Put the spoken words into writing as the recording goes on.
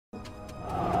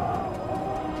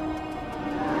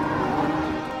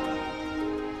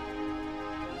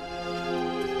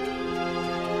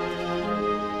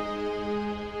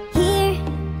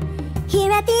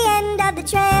here at the end of the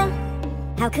trail.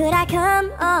 How could I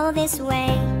come all this way,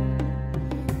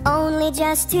 only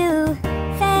just to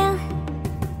fail?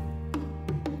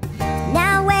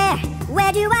 Now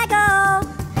where do I go?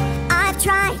 I've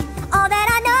tried all that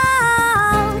I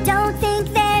know. Don't think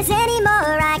there's any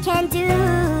more I can do.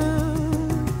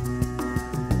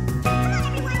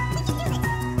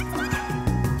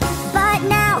 But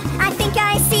now I think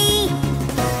I see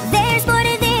there's more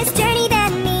to this journey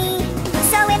than me.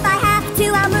 So if I have to,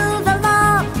 I'll move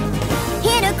along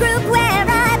in a group where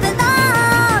I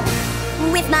belong.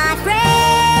 With my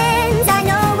friends, I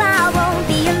know I won't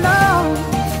be alone.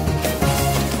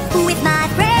 With my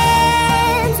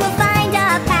friends, we'll find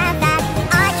a path that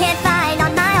I can't find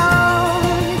on my own.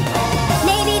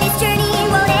 Maybe this journey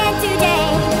won't end today,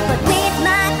 but with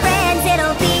my friends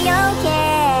it'll be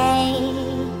okay.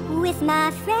 With my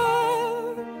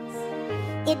friends,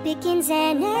 it begins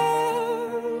and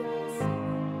ends.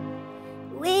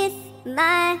 With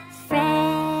my friends.